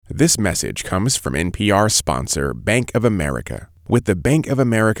This message comes from NPR sponsor Bank of America. With the Bank of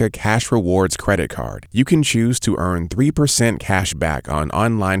America Cash Rewards credit card, you can choose to earn 3% cash back on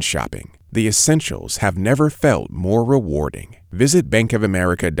online shopping. The essentials have never felt more rewarding. Visit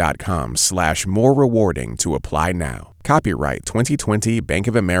bankofamerica.com/more rewarding to apply now. Copyright 2020 Bank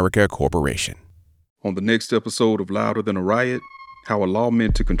of America Corporation. On the next episode of Louder Than a Riot, how a law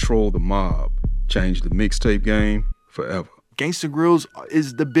meant to control the mob changed the mixtape game forever. Gangsta Grills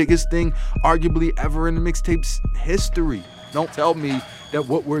is the biggest thing arguably ever in the mixtape's history. Don't tell me that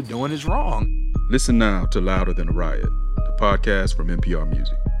what we're doing is wrong. Listen now to Louder Than a Riot, the podcast from NPR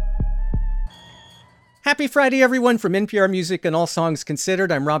Music. Happy Friday, everyone, from NPR Music and All Songs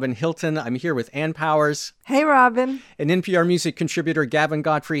Considered. I'm Robin Hilton. I'm here with Ann Powers. Hey, Robin. And NPR Music contributor Gavin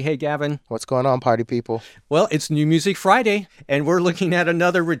Godfrey. Hey, Gavin. What's going on, party people? Well, it's New Music Friday, and we're looking at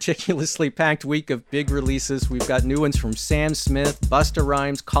another ridiculously packed week of big releases. We've got new ones from Sam Smith, Busta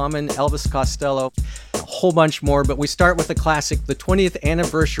Rhymes, Common, Elvis Costello, a whole bunch more. But we start with a classic, the 20th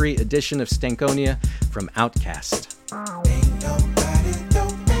anniversary edition of Stankonia from Outkast.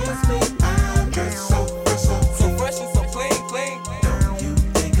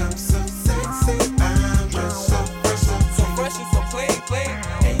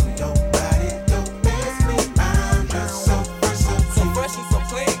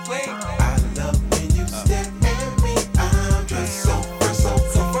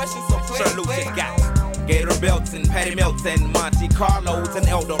 Belton, Patty Melton, Monte Carlos, and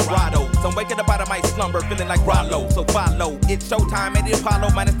El Dorado. So I'm waking up out of my slumber feeling like Rollo. So follow, it's showtime at the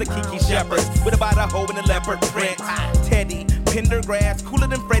Apollo minus the Kiki Shepherds. With about a hoe and a leopard print. Teddy, Pendergrass, cooler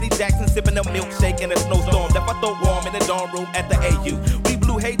than Freddie Jackson, sipping a milkshake in a snowstorm. Left I throw warm in the dorm room at the AU. We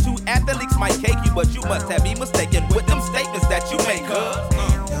blew hay to athletes might cake you, but you must have me mistaken with them statements that you make,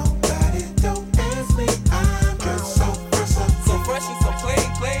 Nobody don't ask me, I'm just so fresh and so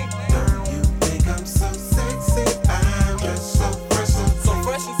clean, clean. You think I'm so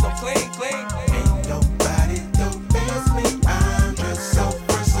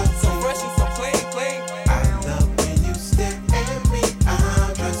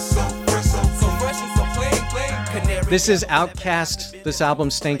This is Outkast, this album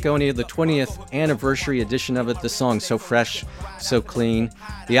Stankonia, the 20th anniversary edition of it. The song So Fresh, So Clean.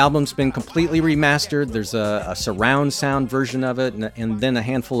 The album's been completely remastered. There's a surround sound version of it and then a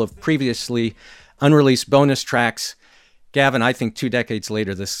handful of previously unreleased bonus tracks. Gavin, I think 2 decades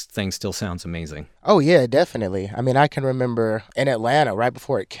later, this thing still sounds amazing. Oh, yeah, definitely. I mean, I can remember in Atlanta, right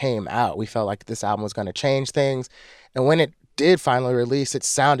before it came out, we felt like this album was going to change things. And when it did finally release, it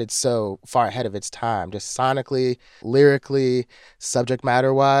sounded so far ahead of its time, just sonically, lyrically, subject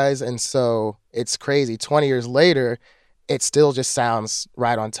matter-wise. And so it's crazy. 20 years later, it still just sounds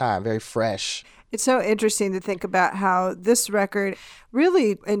right on time, very fresh. It's so interesting to think about how this record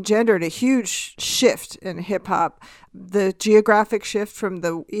really engendered a huge shift in hip-hop. The geographic shift from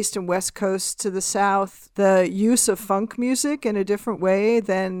the East and West Coast to the South, the use of funk music in a different way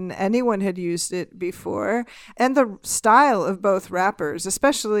than anyone had used it before, and the style of both rappers,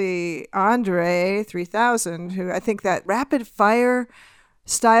 especially Andre 3000, who I think that rapid-fire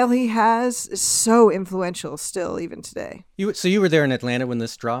style he has is so influential still, even today. So you were there in Atlanta when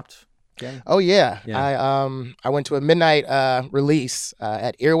this dropped? Yeah. Oh, yeah. I went to a midnight release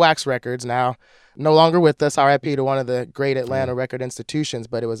at Earwax Records, now no longer with us, RIP to one of the great Atlanta record institutions,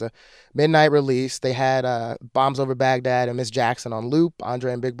 but it was a midnight release. They had Bombs Over Baghdad and Miss Jackson on loop.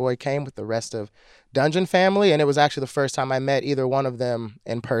 Andre and Big Boy came with the rest of Dungeon Family, and it was actually the first time I met either one of them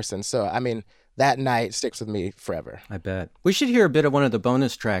in person. So, I mean, that night sticks with me forever. I bet. We should hear a bit of one of the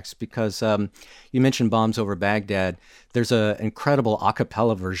bonus tracks because you mentioned Bombs Over Baghdad. There's an incredible a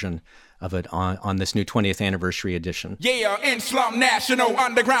cappella version of it on this new 20th anniversary edition. Yeah, in Slum National,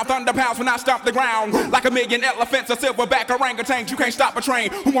 underground thunder pounds when I stomp the ground. Like a million elephants or silverback orangutans, you can't stop a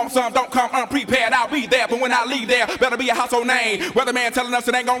train. Who wants some, don't come unprepared, I'll be there. But when I leave there, better be a household name. Weatherman telling us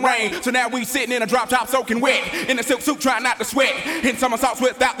it ain't gonna rain. So now we sitting in a drop top soaking wet. In a silk suit trying not to sweat. In somersaults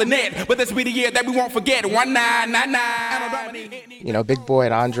without the net. But this will be the year that we won't forget. 1999. You know, Big Boy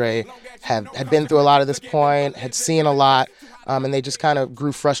and Andre had been through a lot at this point, had seen a lot. And they just kind of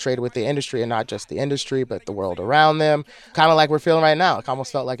grew frustrated with the industry, and not just the industry, but the world around them. Kind of like we're feeling right now. It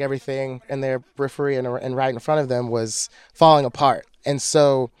almost felt like everything in their periphery and right in front of them was falling apart. And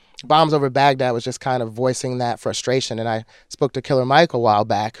so Bombs Over Baghdad was just kind of voicing that frustration. And I spoke to Killer Mike a while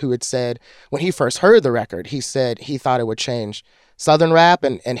back, who had said when he first heard the record, he said he thought it would change Southern rap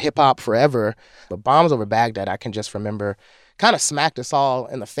and hip-hop forever. But Bombs Over Baghdad, I can just remember, kind of smacked us all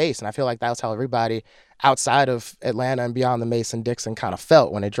in the face. And I feel like that's how everybody outside of Atlanta and beyond the Mason-Dixon kind of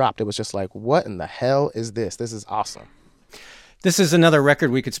felt when it dropped. It was just like, what in the hell is this? This is awesome. This is another record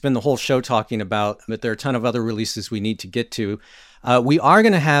we could spend the whole show talking about, but there are a ton of other releases we need to get to. We are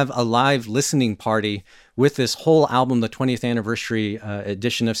going to have a live listening party with this whole album, the 20th anniversary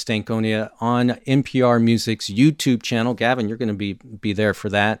edition of Stankonia, on NPR Music's YouTube channel. Gavin, you're going to be there for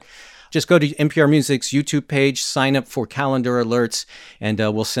that. Just go to NPR Music's YouTube page, sign up for calendar alerts, and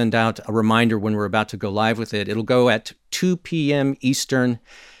we'll send out a reminder when we're about to go live with it. It'll go at 2 p.m. Eastern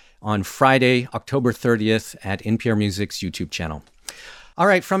on Friday, October 30th at NPR Music's YouTube channel. All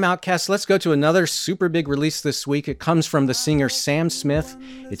right, from Outkast, let's go to another super big release this week. It comes from the singer Sam Smith.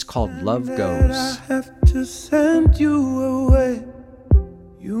 It's called Love Goes. I have to send you away.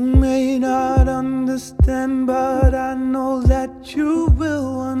 You may not understand, but I know that you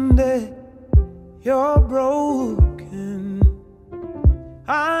will one day. You're broken,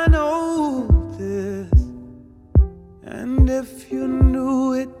 I know this. And if you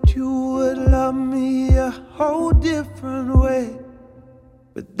knew it, you would love me a whole different way.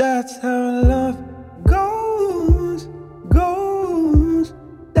 But that's how love goes, goes.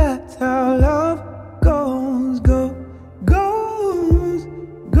 That's how love goes, goes.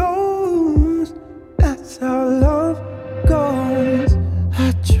 That's how love goes.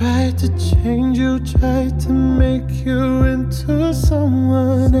 I tried to change you, tried to make you into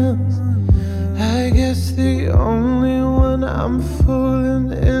someone else. I guess the only one I'm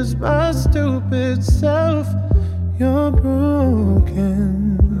fooling is my stupid self. You're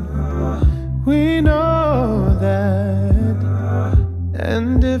broken, we know that.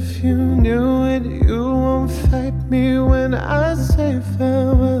 And if you knew it, you won't fight me when I say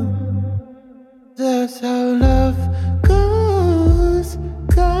farewell. That's how love goes,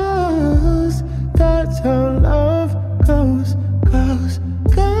 goes. That's how love goes, goes,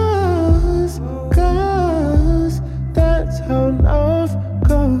 goes, goes. That's how love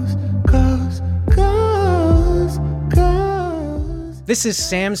goes, goes, goes, goes. This is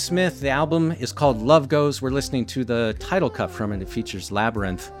Sam Smith. The album is called Love Goes. We're listening to the title cut from it. It features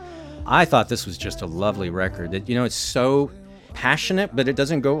Labyrinth. I thought this was just a lovely record. It's so passionate, but it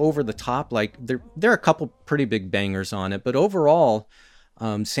doesn't go over the top. Like there are a couple pretty big bangers on it, but overall,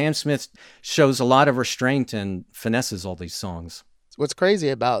 Sam Smith shows a lot of restraint and finesses all these songs. What's crazy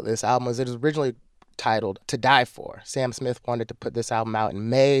about this album is it was originally titled To Die For. Sam Smith wanted to put this album out in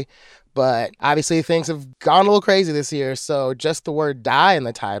May, but obviously things have gone a little crazy this year, so just the word die in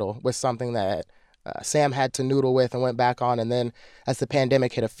the title was something that Sam had to noodle with and went back on. And then as the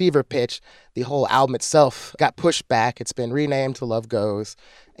pandemic hit a fever pitch, the whole album itself got pushed back. It's been renamed to Love Goes.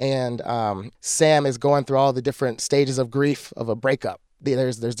 And Sam is going through all the different stages of grief of a breakup.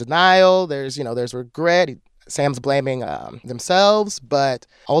 There's denial, there's regret. Sam's blaming themselves, but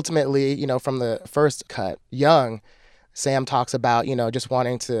ultimately, from the first cut, Young, Sam talks about, just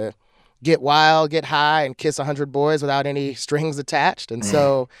wanting to get wild, get high, and kiss 100 boys without any strings attached. And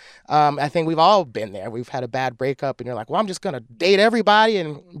so I think we've all been there. We've had a bad breakup, and you're like, well, I'm just going to date everybody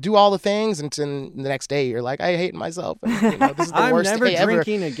and do all the things. And then the next day, you're like, I hate myself. And, this is the I'm worst never day ever.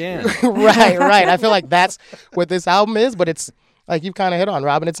 drinking again. Right. I feel like that's what this album is, but it's like you've kind of hit on,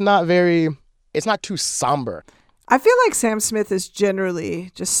 Robin. It's not too somber. I feel like Sam Smith is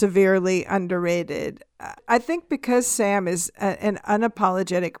generally just severely underrated. I think because Sam is an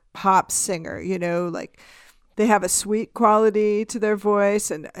unapologetic pop singer, like they have a sweet quality to their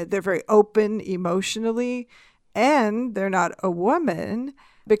voice and they're very open emotionally, and they're not a woman,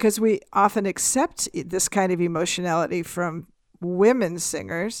 because we often accept this kind of emotionality from women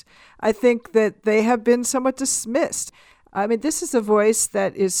singers. I think that they have been somewhat dismissed. I mean, this is a voice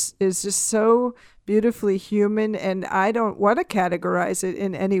that is just so beautifully human, and I don't want to categorize it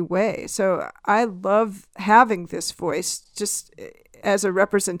in any way. So I love having this voice just as a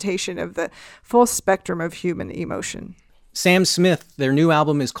representation of the full spectrum of human emotion. Sam Smith, their new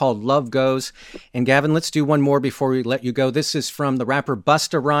album is called Love Goes. And Gavin, let's do one more before we let you go. This is from the rapper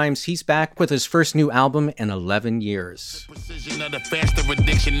Busta Rhymes. He's back with his first new album in 11 years. Precision of the faster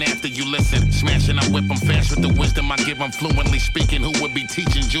addiction after you listen. Smashing, I whip them fast with the wisdom I give them fluently speaking. Who would be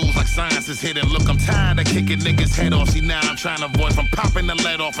teaching jewels like science is hidden? Look, I'm tired of kicking niggas' head off. See, now I'm trying to avoid from popping the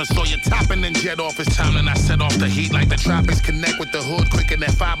lead off and saw you topping and jet off. It's time and I set off the heat like the tropics. Connect with the hood quicker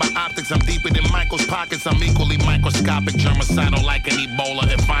than fiber optics. I'm deeper than Michael's pockets. I'm equally microscopic. Germicidal like an Ebola.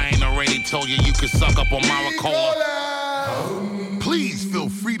 If I ain't already told you, you can suck up on my Ricola. Please feel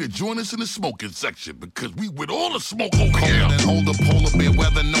free to join us in the smoking section because we with all the smoke over here. And hold the polar bear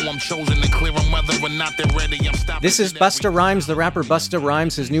weather. No, I'm chosen to clear them whether or not they're ready. I'm stopping. This is Busta Rhymes, the rapper Busta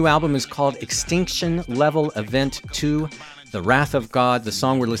Rhymes. His new album is called Extinction Level Event 2, The Wrath of God. The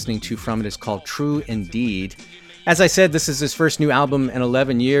song we're listening to from it is called True Indeed. As I said, this is his first new album in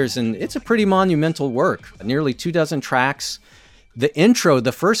 11 years, and it's a pretty monumental work. Nearly 24 tracks. The intro,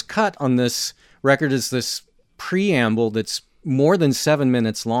 the first cut on this record is this preamble that's more than 7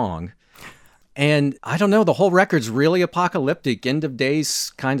 minutes long. And I don't know, the whole record's really apocalyptic, end of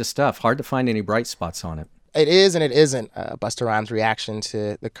days kind of stuff. Hard to find any bright spots on it. It is and it isn't Busta Rhymes' reaction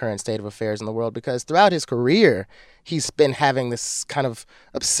to the current state of affairs in the world, because throughout his career, he's been having this kind of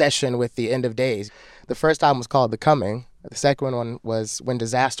obsession with the end of days. The first album was called The Coming. The second one was When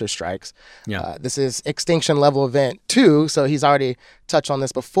Disaster Strikes. Yeah. This is Extinction Level Event 2, so he's already touched on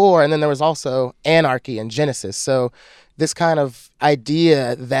this before. And then there was also Anarchy and Genesis. So this kind of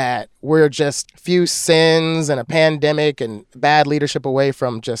idea that we're just few sins and a pandemic and bad leadership away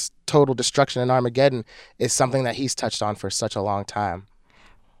from just total destruction and Armageddon is something that he's touched on for such a long time.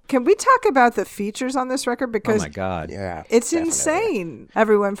 Can we talk about the features on this record? Because oh my God. Yeah, it's definitely insane.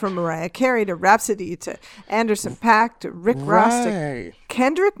 Everyone from Mariah Carey to Rhapsody to Anderson .Paak to Rick Ross to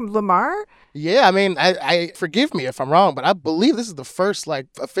Kendrick Lamar. Yeah, I mean, I forgive me if I'm wrong, but I believe this is the first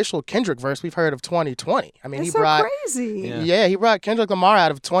official Kendrick verse we've heard of 2020. I mean, It's so crazy. Yeah, he brought Kendrick Lamar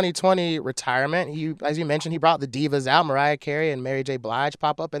out of 2020 retirement. He, as you mentioned, he brought the divas out. Mariah Carey and Mary J. Blige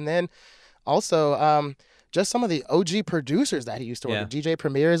pop up, and then also just some of the OG producers that he used to work with. DJ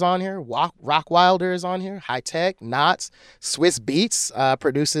Premier is on here. Rock Wilder is on here. High Tech, Knots, Swiss Beats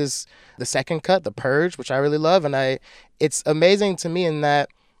produces the second cut, The Purge, which I really love. And it's amazing to me in that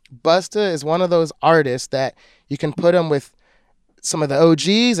Busta is one of those artists that you can put him with some of the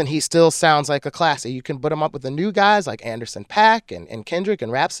OGs and he still sounds like a classic. You can put him up with the new guys like Anderson .Paak and Kendrick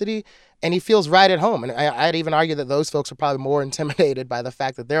and Rhapsody, and he feels right at home. And I'd even argue that those folks are probably more intimidated by the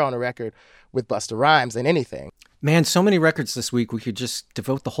fact that they're on a record with Busta Rhymes than anything. Man, so many records this week we could just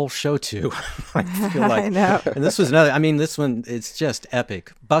devote the whole show to. I feel like. I know. And this was another, I mean, this one, it's just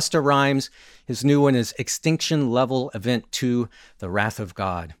epic. Busta Rhymes, his new one is Extinction Level Event 2, The Wrath of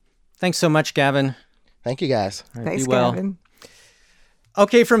God. Thanks so much, Gavin. Thank you, guys. All right, Thanks, be well. Gavin.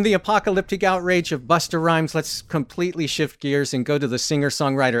 Okay, from the apocalyptic outrage of Busta Rhymes, let's completely shift gears and go to the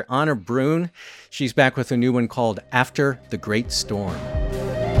singer-songwriter Anna Brun. She's back with a new one called After the Great Storm.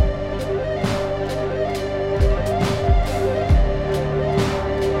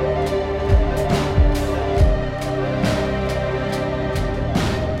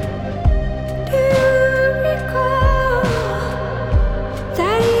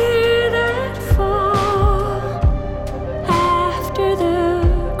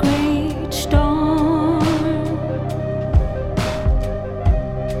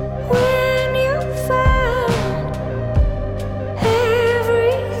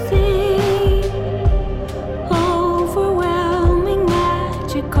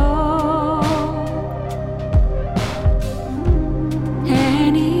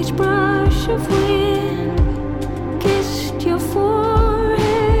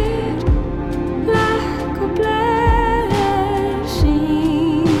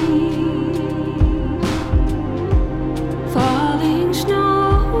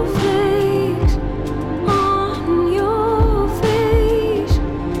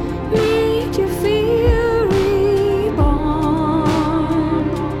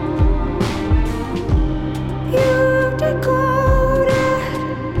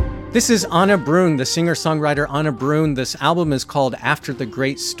 This is Anna Brun, the singer-songwriter Anna Brun. This album is called After the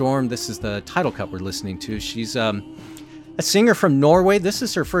Great Storm. This is the title cut we're listening to. She's a singer from Norway. This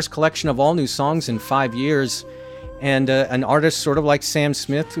is her first collection of all new songs in 5 years. And an artist sort of like Sam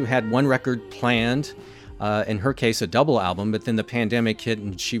Smith, who had one record planned, in her case a double album, but then the pandemic hit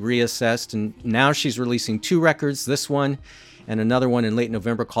and she reassessed. And now she's releasing 2 records, this one and another one in late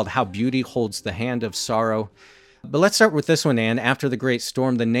November called How Beauty Holds the Hand of Sorrow. But let's start with this one, Anne. After the Great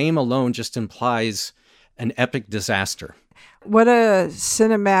Storm, the name alone just implies an epic disaster. What a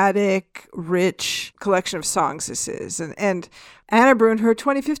cinematic, rich collection of songs this is. And Anna Brun, her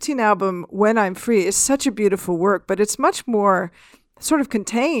 2015 album, When I'm Free, is such a beautiful work, but it's much more sort of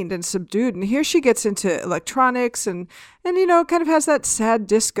contained and subdued. And here she gets into electronics and you know, kind of has that sad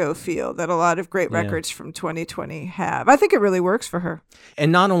disco feel that a lot of great records from 2020 have. I think it really works for her.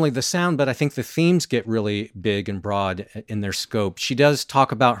 And not only the sound, but I think the themes get really big and broad in their scope. She does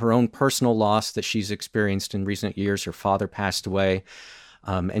talk about her own personal loss that she's experienced in recent years. Her father passed away.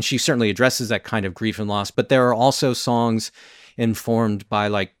 And she certainly addresses that kind of grief and loss. But there are also songs informed by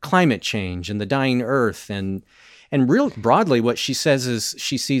like climate change and the dying earth and real broadly, what she says is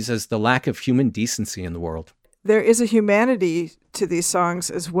she sees as the lack of human decency in the world. There is a humanity to these songs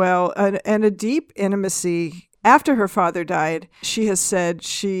as well, and a deep intimacy. After her father died, she has said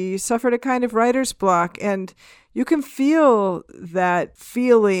she suffered a kind of writer's block, and you can feel that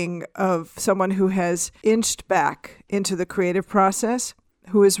feeling of someone who has inched back into the creative process,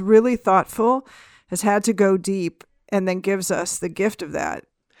 who is really thoughtful, has had to go deep, and then gives us the gift of that.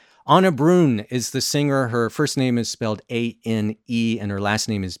 Anna Brun is the singer. Her first name is spelled A-N-E, and her last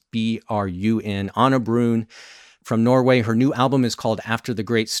name is B-R-U-N. Anna Brun from Norway. Her new album is called After the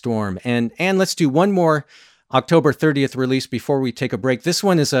Great Storm. And let's do one more October 30th release before we take a break. This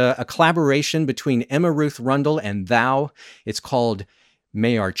one is a collaboration between Emma Ruth Rundle and Thou. It's called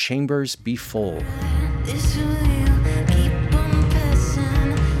May Our Chambers Be Full.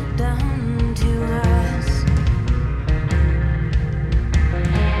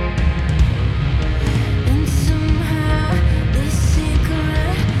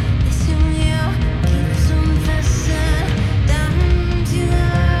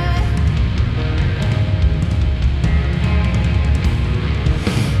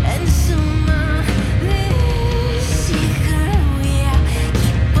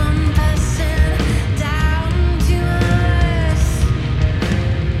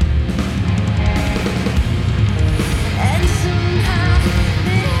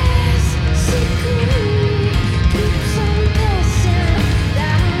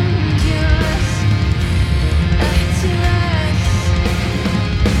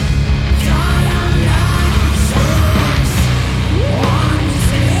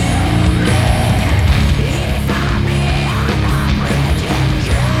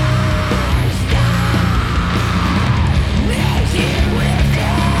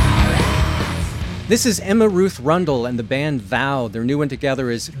 This is Emma Ruth Rundle and the band Thou. Their new one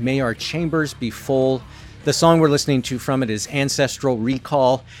together is May Our Chambers Be Full. The song we're listening to from it is Ancestral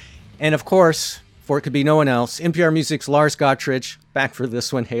Recall. And of course, for it could be no one else, NPR Music's Lars Gottridge, back for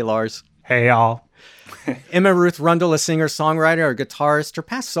this one. Hey, Lars. Hey, y'all. Emma Ruth Rundle, a singer-songwriter, a guitarist. Her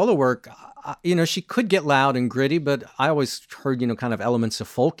past solo work, she could get loud and gritty, but I always heard, kind of elements of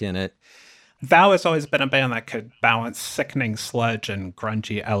folk in it. Thou has always been a band that could balance sickening sludge and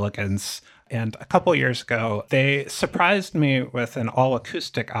grungy elegance. And a couple years ago, they surprised me with an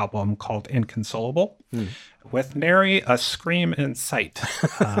all-acoustic album called Inconsolable, with nary a scream in sight.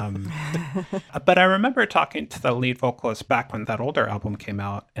 But I remember talking to the lead vocalist back when that older album came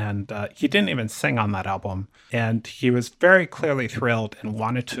out, and he didn't even sing on that album. And he was very clearly thrilled and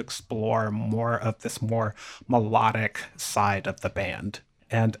wanted to explore more of this more melodic side of the band.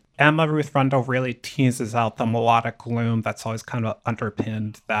 And Emma Ruth Rundle really teases out the melodic gloom that's always kind of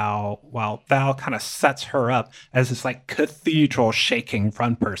underpinned Thou, while Thou kind of sets her up as this cathedral shaking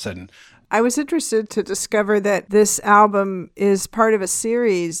front person. I was interested to discover that this album is part of a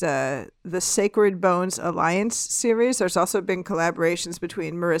series, the Sacred Bones Alliance series. There's also been collaborations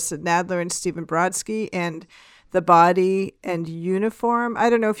between Marissa Nadler and Stephen Brodsky and The Body and Uniform. I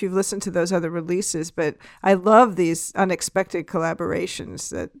don't know if you've listened to those other releases, but I love these unexpected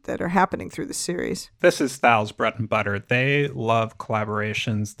collaborations that are happening through the series. This is Thou's bread and butter. They love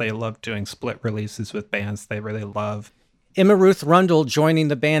collaborations. They love doing split releases with bands they really love. Emma Ruth Rundle joining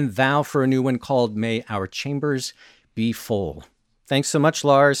the band Thou for a new one called May Our Chambers Be Full. Thanks so much,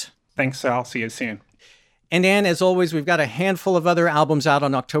 Lars. Thanks, Al. See you soon. And Ann, as always, we've got a handful of other albums out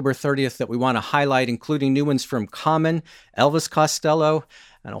on October 30th that we want to highlight, including new ones from Common, Elvis Costello,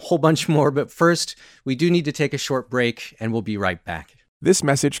 and a whole bunch more. But first, we do need to take a short break, and we'll be right back. This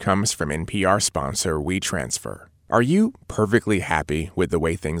message comes from NPR sponsor WeTransfer. Are you perfectly happy with the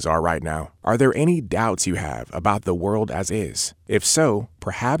way things are right now? Are there any doubts you have about the world as is? If so,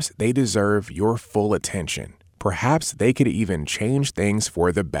 perhaps they deserve your full attention. Perhaps they could even change things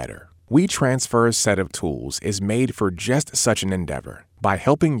for the better. WeTransfer's set of tools is made for just such an endeavor by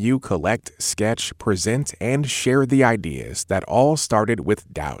helping you collect, sketch, present, and share the ideas that all started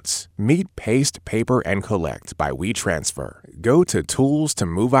with doubts. Meet Paste, Paper, and Collect by WeTransfer. Go to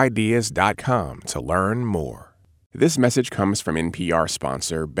toolstomoveideas.com to learn more. This message comes from NPR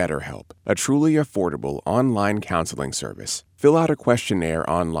sponsor BetterHelp, a truly affordable online counseling service. Fill out a questionnaire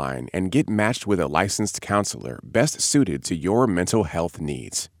online and get matched with a licensed counselor best suited to your mental health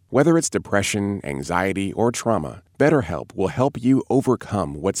needs. Whether it's depression, anxiety, or trauma, BetterHelp will help you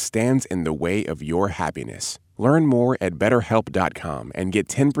overcome what stands in the way of your happiness. Learn more at BetterHelp.com and get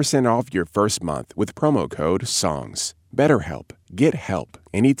 10% off your first month with promo code SONGS. BetterHelp. Get help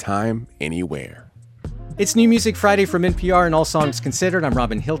anytime, anywhere. It's New Music Friday from NPR and All Songs Considered. I'm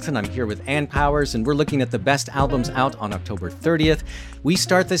Robin Hilton. I'm here with Ann Powers, and we're looking at the best albums out on October 30th. We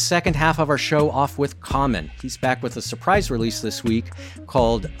start the second half of our show off with Common. He's back with a surprise release this week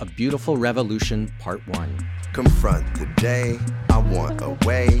called A Beautiful Revolution Part 1. Confront the day, I want a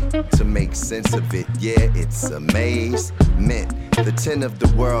way to make sense of it, yeah, it's a maze. Meant the 10 of the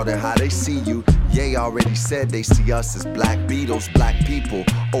world and how they see you. Ye already said they see us as black Beatles, black people.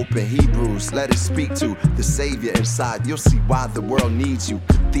 Open Hebrews, let it speak to the Savior inside. You'll see why the world needs you.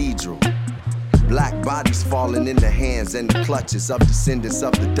 Cathedral. Black bodies falling in the hands and the clutches of descendants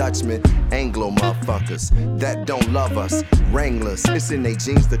of the Dutchmen. Anglo motherfuckers that don't love us. Wranglers, it's in their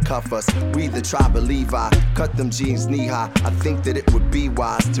jeans to cuff us. We the tribe of Levi, cut them jeans knee high. I think that it would be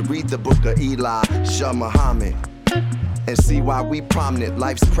wise to read the book of Eli, Shah Muhammad, and see why we prominent.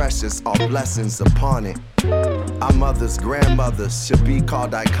 Life's precious, all blessings upon it. Our mothers, grandmothers should be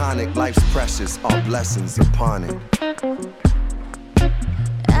called iconic. Life's precious, all blessings upon it.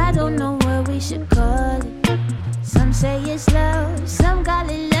 I don't know what we should call it. Some say it's love, some call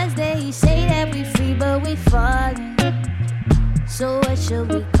it lust. They say that we free, but we falling. So what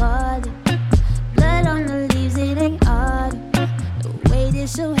should we call it? Blood on the leaves, it ain't autumn. The weight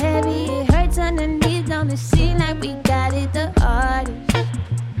is so heavy, it hurts underneath. Don't it seem like we got it the hardest?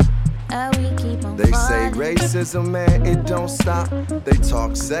 We keep on They say falling. racism, man, it don't stop. They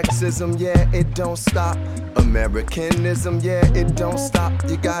talk sexism, yeah, it don't stop. Americanism, yeah, it don't stop.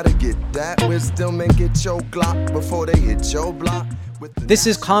 You gotta get that wisdom and get your Glock before they hit your block. This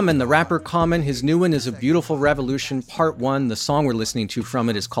is Common, the rapper Common. His new one is A Beautiful Revolution, Part 1. The song we're listening to from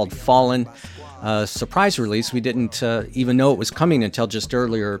it is called Fallen. Surprise release. We didn't even know it was coming until just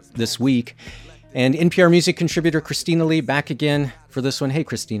earlier this week. And NPR music contributor Christina Lee back again for this one. Hey,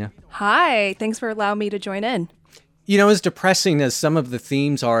 Christina. Hi. Thanks for allowing me to join in. You know, as depressing as some of the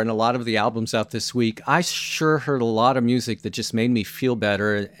themes are in a lot of the albums out this week, I sure heard a lot of music that just made me feel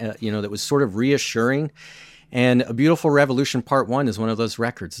better, that was sort of reassuring. And A Beautiful Revolution Part 1 is one of those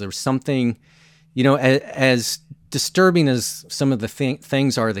records. There's something, as disturbing as some of the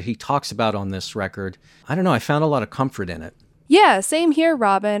things are that he talks about on this record, I don't know, I found a lot of comfort in it. Yeah, same here,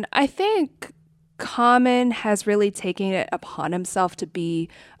 Robin. I think Common has really taken it upon himself to be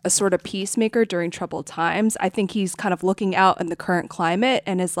a sort of peacemaker during troubled times. I think he's kind of looking out in the current climate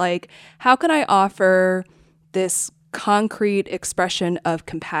and is like, how can I offer this concrete expression of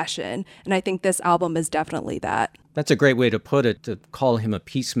compassion? And I think this album is definitely that. That's a great way to put it, to call him a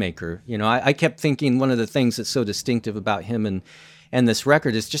peacemaker. I kept thinking one of the things that's so distinctive about him and this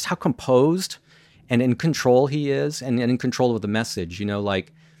record is just how composed and in control he is, and in control of the message.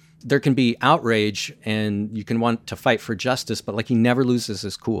 There can be outrage and you can want to fight for justice, but he never loses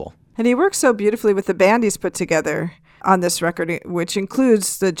his cool. And he works so beautifully with the band he's put together on this record, which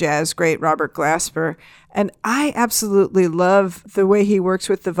includes the jazz great Robert Glasper. And I absolutely love the way he works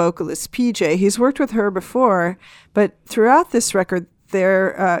with the vocalist PJ. He's worked with her before, but throughout this record,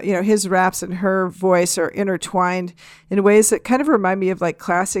 his raps and her voice are intertwined in ways that kind of remind me of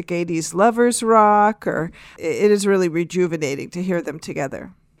classic 80s lovers rock, or it is really rejuvenating to hear them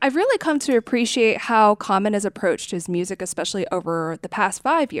together. I've really come to appreciate how Common has approached his music, especially over the past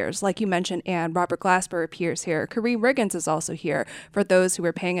 5 years. Like you mentioned, and Robert Glasper appears here. Kareem Riggins is also here, for those who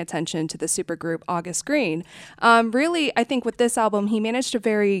were paying attention to the supergroup August Green. Really, I think with this album, he managed to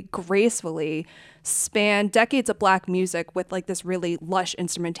very gracefully span decades of Black music with this really lush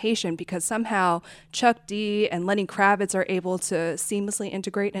instrumentation, because somehow Chuck D and Lenny Kravitz are able to seamlessly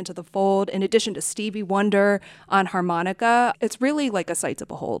integrate into the fold, in addition to Stevie Wonder on harmonica. It's really a sight to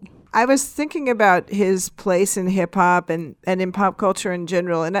behold. I was thinking about his place in hip hop and in pop culture in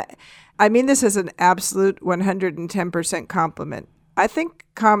general, and I mean this as an absolute 110% compliment. I think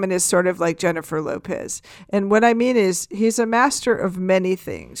Common is sort of like Jennifer Lopez. And what I mean is he's a master of many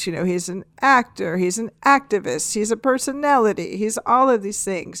things. He's an actor, he's an activist, he's a personality, he's all of these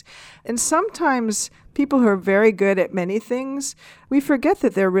things. And sometimes people who are very good at many things, we forget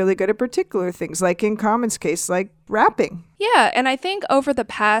that they're really good at particular things, like in Common's case, like rapping. Yeah, and I think over the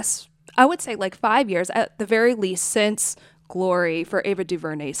past, I would say 5 years, at the very least, since Glory for Ava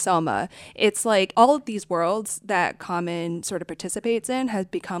DuVernay's Selma, it's all of these worlds that Common sort of participates in has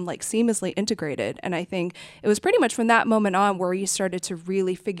become seamlessly integrated. And I think it was pretty much from that moment on where he started to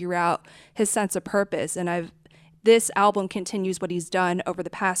really figure out his sense of purpose. And this album continues what he's done over the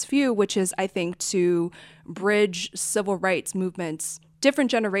past few, which is, I think, to bridge civil rights movements,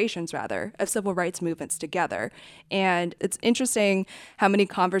 different generations, rather, of civil rights movements together. And it's interesting how many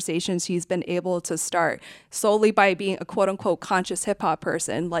conversations he's been able to start solely by being a quote-unquote conscious hip-hop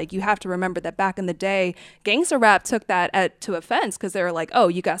person. You have to remember that back in the day, gangster rap took that to offense, because they were like, oh,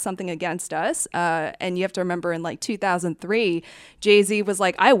 you got something against us? And you have to remember in 2003, Jay-Z was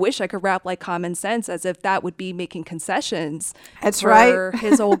like, I wish I could rap like Common Sense, as if that would be making concessions. That's for right.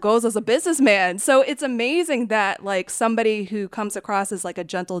 his old goals as a businessman. So it's amazing that somebody who comes across as a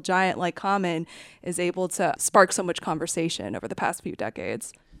gentle giant like Common is able to spark so much conversation over the past few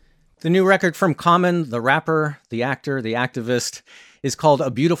decades. The new record from Common, the rapper, the actor, the activist, is called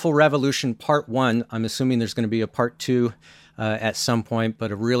A Beautiful Revolution Part 1. I'm assuming there's going to be a Part 2 at some point, but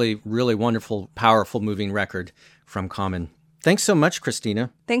a really, really wonderful, powerful, moving record from Common. Thanks so much,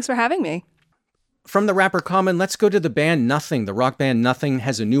 Christina. Thanks for having me. From the rapper Common, let's go to the band Nothing. The rock band Nothing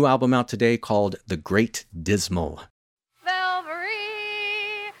has a new album out today called The Great Dismal.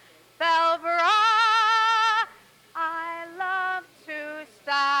 I love to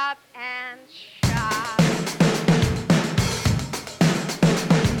stop and shop.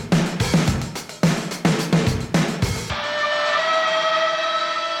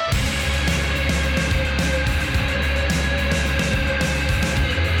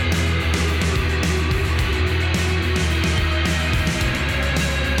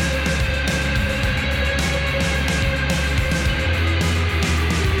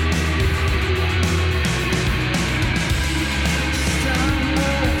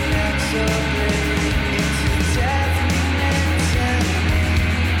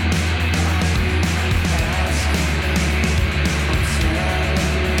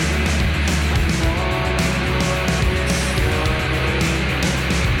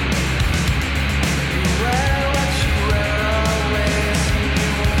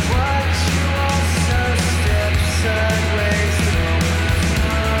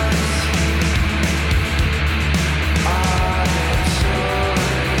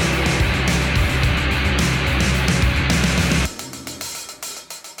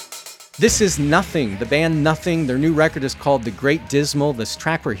 This is Nothing, the band Nothing. Their new record is called The Great Dismal. This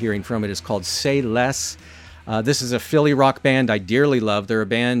track we're hearing from it is called Say Less. This is a Philly rock band I dearly love. They're a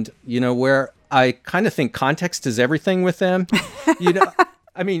band, where I kind of think context is everything with them.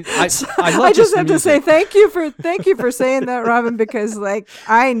 I mean, I love I just have music. to say thank you for saying that, Robin, because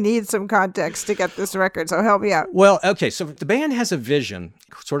I need some context to get this record. So help me out. Well, okay, so the band has a vision,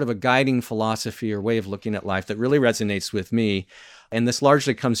 sort of a guiding philosophy or way of looking at life that really resonates with me. And this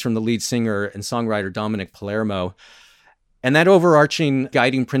largely comes from the lead singer and songwriter Dominic Palermo. And that overarching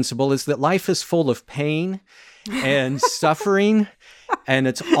guiding principle is that life is full of pain and suffering, and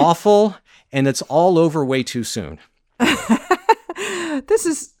it's awful, and it's all over way too soon. This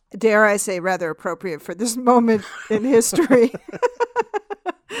is, dare I say, rather appropriate for this moment in history.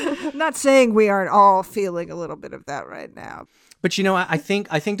 Not saying we aren't all feeling a little bit of that right now. But I think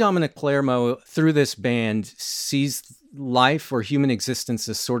Dominic Palermo, through this band, sees life or human existence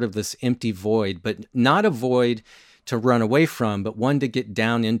as sort of this empty void, but not a void to run away from, but one to get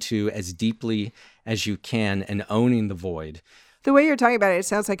down into as deeply as you can, and owning the void. The way you're talking about it, it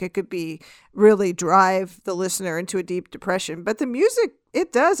sounds like it could be really drive the listener into a deep depression. But the music,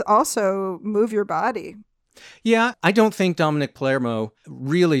 it does also move your body. Yeah, I don't think Dominic Palermo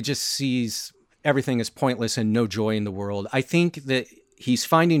really just sees everything as pointless and no joy in the world. I think that he's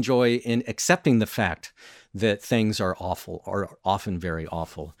finding joy in accepting the fact that things are awful, or often very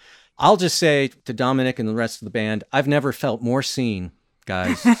awful. I'll just say to Dominic and the rest of the band, I've never felt more seen,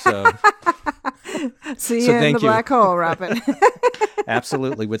 guys. So see you in the black hole, Robin.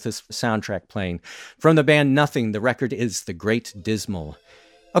 Absolutely, with this soundtrack playing. From the band Nothing, the record is The Great Dismal.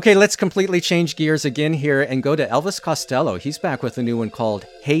 Okay, let's completely change gears again here and go to Elvis Costello. He's back with a new one called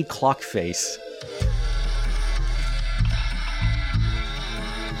Hey Clockface.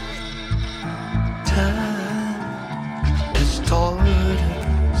 Time is taught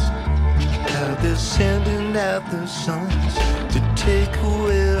us how they're sending out the sons to take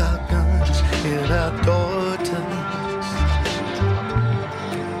away our guns and our daughters.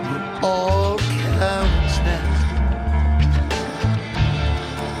 We're all cowards now.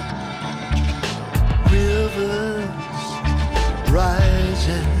 Rivers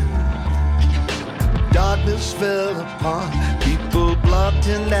rising, darkness fell upon people,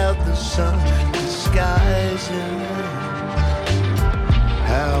 blotting out the sun, disguising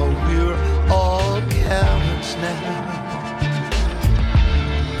how we're all cowards now.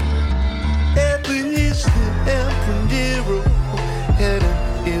 At least the Emperor Nero had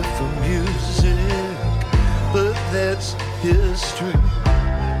an ear for music, but that's history.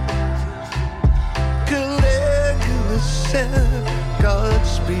 Caligula said,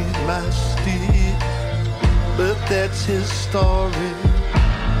 Godspeed my steed, but that's his story.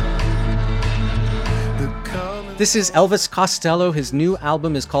 This is Elvis Costello. His new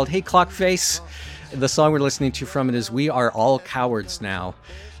album is called Hey Clockface. The song we're listening to from it is We Are All Cowards Now.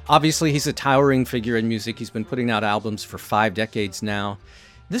 Obviously, he's a towering figure in music. He's been putting out albums for 5 decades now.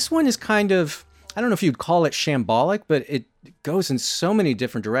 This one is kind of, I don't know if you'd call it shambolic, but it goes in so many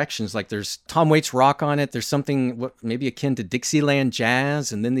different directions. Like there's Tom Waits rock on it. There's something maybe akin to Dixieland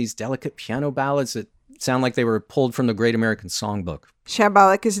jazz, and then these delicate piano ballads that sound like they were pulled from the Great American Songbook.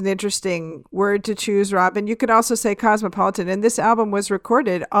 Shambolic is an interesting word to choose, Robin. You could also say cosmopolitan. And this album was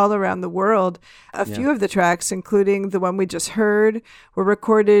recorded all around the world. A few of the tracks, including the one we just heard, were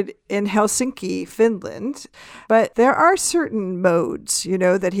recorded in Helsinki, Finland. But there are certain modes,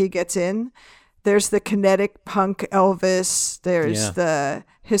 that he gets in There's the kinetic punk Elvis. There's the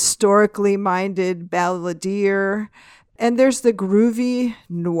historically minded balladeer. And there's the groovy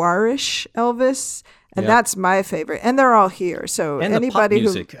noirish Elvis. And that's my favorite. And they're all here. So and anybody the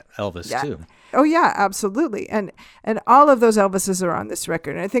pop music Elvis too. Oh yeah, absolutely. And all of those Elvises are on this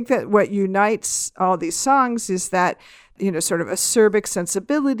record. And I think that what unites all these songs is that, sort of acerbic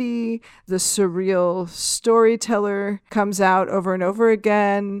sensibility, the surreal storyteller comes out over and over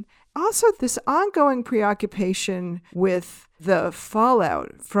again. Also, this ongoing preoccupation with the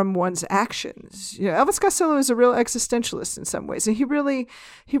fallout from one's actions. Elvis Costello is a real existentialist in some ways, and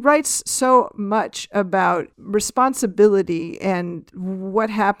he writes so much about responsibility and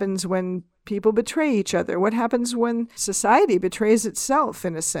what happens when people betray each other, what happens when society betrays itself,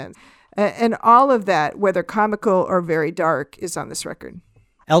 in a sense. And all of that, whether comical or very dark, is on this record.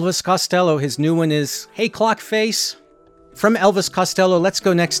 Elvis Costello, his new one is Hey Clock Face. From Elvis Costello, let's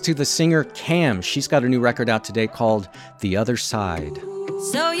go next to the singer Cam. She's got a new record out today called The Other Side.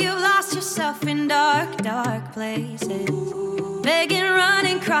 So you've lost yourself in dark, dark places, begging,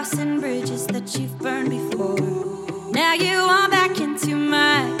 running, crossing bridges that you've burned before. Now you are back into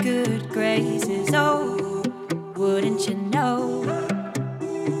my good graces. Oh, wouldn't you know?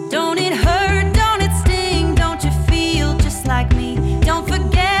 Don't it hurt? Don't it sting? Don't you feel just like me? Don't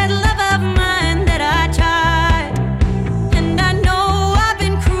forget, love of mine, that I tried. And I know I've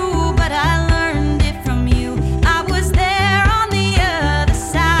been cruel, but I learned it from you. I was there on the other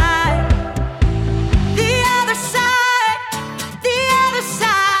side. The other side, the other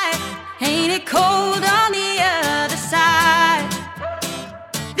side. Ain't it cold on the other side?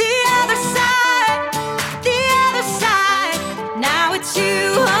 The other side, the other side. Now it's you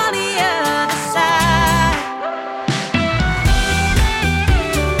on the other side.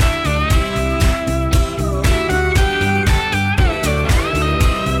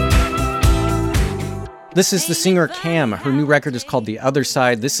 This is the singer Cam. Her new record is called The Other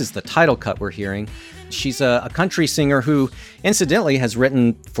Side. This is the title cut we're hearing. She's a country singer who, incidentally, has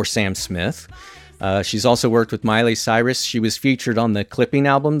written for Sam Smith. She's also worked with Miley Cyrus. She was featured on the Clipping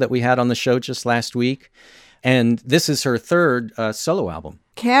album that we had on the show just last week. And this is her third solo album.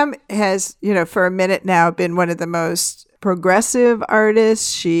 Cam has, for a minute now been one of the most progressive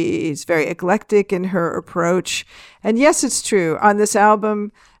artists. She's very eclectic in her approach. And yes, it's true. On this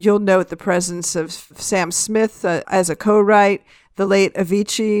album, you'll note the presence of Sam Smith as a co-write. The late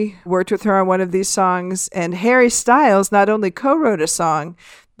Avicii worked with her on one of these songs. And Harry Styles not only co-wrote a song,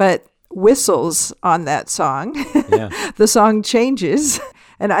 but whistles on that song. Yeah. The song Changes.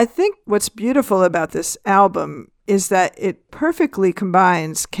 And I think what's beautiful about this album is that it perfectly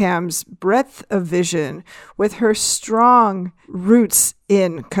combines Cam's breadth of vision with her strong roots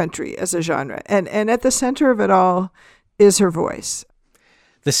in country as a genre. And at the center of it all is her voice.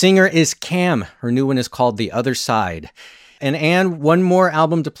 The singer is Cam. Her new one is called The Other Side. And Anne, one more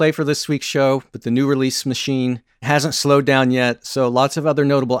album to play for this week's show, but the new release machine hasn't slowed down yet. So lots of other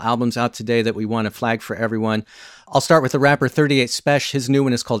notable albums out today that we want to flag for everyone. I'll start with the rapper 38 Special. His new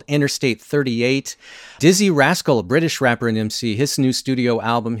one is called Interstate 38. Dizzy Rascal, a British rapper and MC, his new studio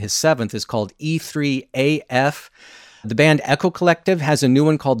album, his seventh, is called E3AF. The band Echo Collective has a new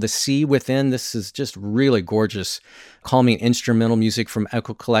one called The Sea Within. This is just really gorgeous, calming instrumental music from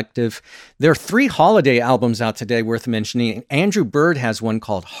Echo Collective. There are 3 holiday albums out today worth mentioning. Andrew Bird has one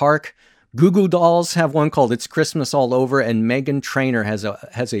called Hark. Goo Goo Dolls have one called It's Christmas All Over, and Meghan Trainor has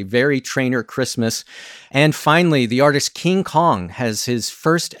a Very Trainor Christmas. And finally, the artist King Kong has his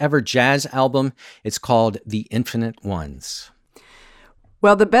first ever jazz album. It's called The Infinite Ones.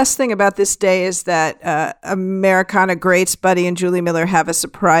 Well, the best thing about this day is that Americana greats Buddy and Julie Miller have a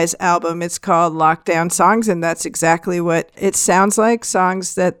surprise album. It's called Lockdown Songs, and that's exactly what it sounds like,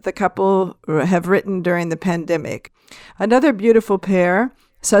 songs that the couple have written during the pandemic. Another beautiful pair,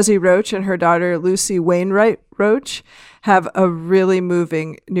 Suzy Roach and her daughter Lucy Wainwright Roach, have a really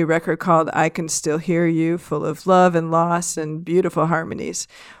moving new record called I Can Still Hear You, full of love and loss and beautiful harmonies.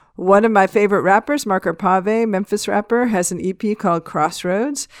 One of my favorite rappers, Marco Pave, Memphis rapper, has an EP called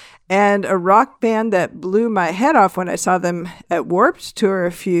Crossroads, and a rock band that blew my head off when I saw them at Warped Tour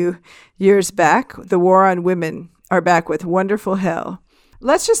a few years back, The War on Women, are back with Wonderful Hell.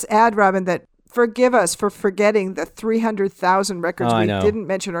 Let's just add, Robin, that forgive us for forgetting the 300,000 records we didn't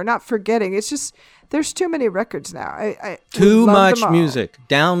mention, or not forgetting. It's just, there's too many records now. Too much music.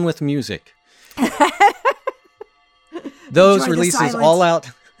 Down with music. Those releases all out.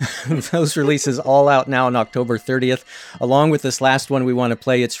 Those releases all out now on October 30th, along with this last one we want to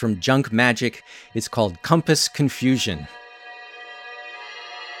play. It's from Junk Magic. It's called Compass Confusion.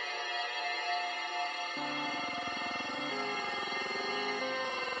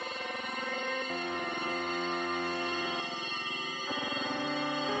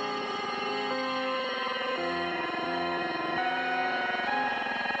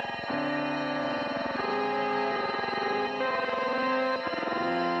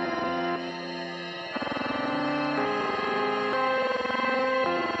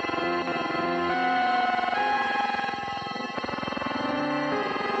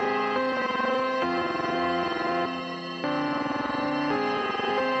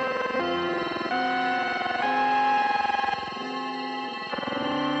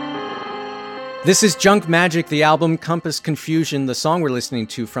 This is Junk Magic, the album Compass Confusion. The song we're listening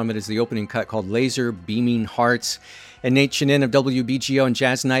to from it is the opening cut called Laser Beaming Hearts. And Nate Chinen of WBGO and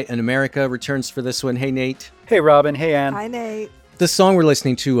Jazz Night in America returns for this one. Hey, Nate. Hey, Robin. Hey, Ann. Hi, Nate. The song we're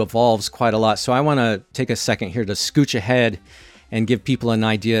listening to evolves quite a lot, so I want to take a second here to scooch ahead and give people an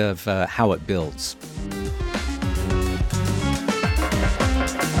idea of how it builds.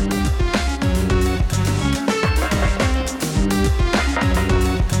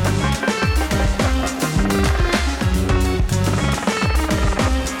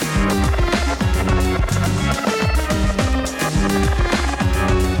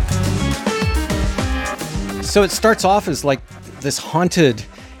 So it starts off as like this haunted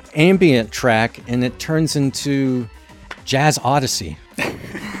ambient track, and it turns into Jazz Odyssey.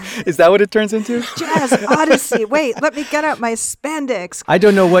 Is that what it turns into? Jazz Odyssey. Wait, let me get out my spandex. I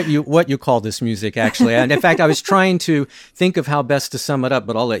don't know what you call this music, actually. And in fact, I was trying to think of how best to sum it up,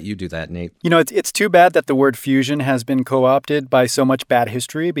 but I'll let you do that, Nate. You know, it's too bad that the word fusion has been co-opted by so much bad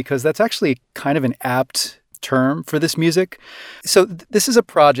history, because that's actually kind of an apt term for this music. So this is a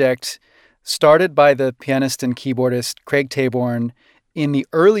project started by the pianist and keyboardist Craig Taborn in the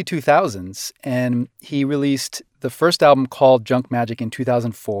early 2000s, and he released the first album called Junk Magic in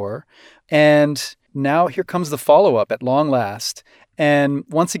 2004. And now here comes the follow-up at long last. And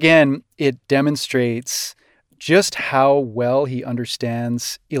once again, it demonstrates just how well he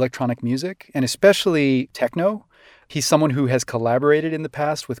understands electronic music, and especially techno. He's someone who has collaborated in the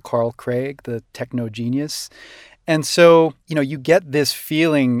past with Carl Craig, the techno genius. And so, you know, you get this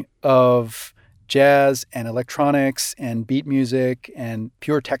feeling of jazz and electronics and beat music and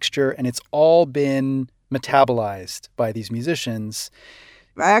pure texture, and it's all been metabolized by these musicians.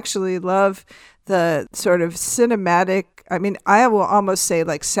 I actually love the sort of cinematic, I mean, I will almost say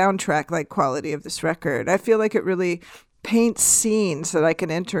like soundtrack-like quality of this record. I feel like it really paints scenes that I can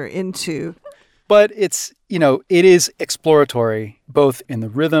enter into. But it's, you know, it is exploratory, both in the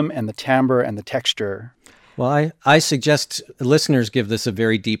rhythm and the timbre and the texture. Well, I suggest listeners give this a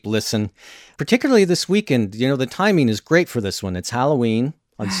very deep listen, particularly this weekend. You know, the timing is great for this one. It's Halloween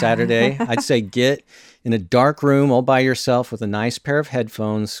on Saturday. I'd say get in a dark room all by yourself with a nice pair of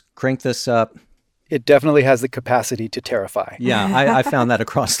headphones, crank this up. It definitely has the capacity to terrify. Yeah, I found that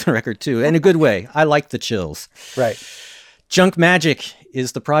across the record too, in a good way. I like the chills. Right. Junk Magic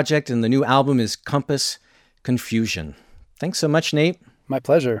is the project, and the new album is Compass Confusion. Thanks so much, Nate. My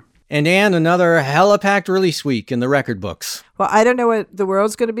pleasure. And Ann, another hella-packed release week in the record books. Well, I don't know what the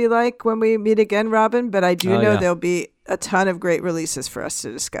world's going to be like when we meet again, Robin, but I do know there'll be a ton of great releases for us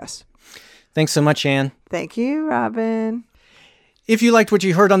to discuss. Thanks so much, Ann. Thank you, Robin. If you liked what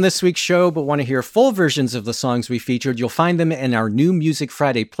you heard on this week's show but want to hear full versions of the songs we featured, you'll find them in our new Music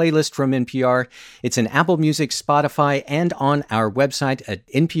Friday playlist from NPR. It's in Apple Music, Spotify, and on our website at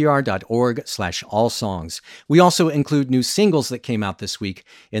npr.org/allsongs. We also include new singles that came out this week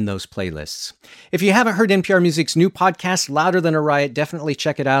in those playlists. If you haven't heard NPR Music's new podcast, Louder Than a Riot, definitely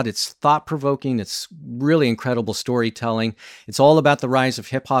check it out. It's thought-provoking. It's really incredible storytelling. It's all about the rise of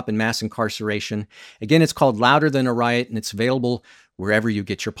hip-hop and mass incarceration. Again, it's called Louder Than a Riot, and it's available wherever you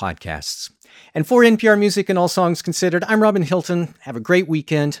get your podcasts. And for NPR Music and All Songs Considered, I'm Robin Hilton. Have a great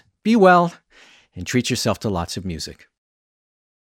weekend, be well, and treat yourself to lots of music.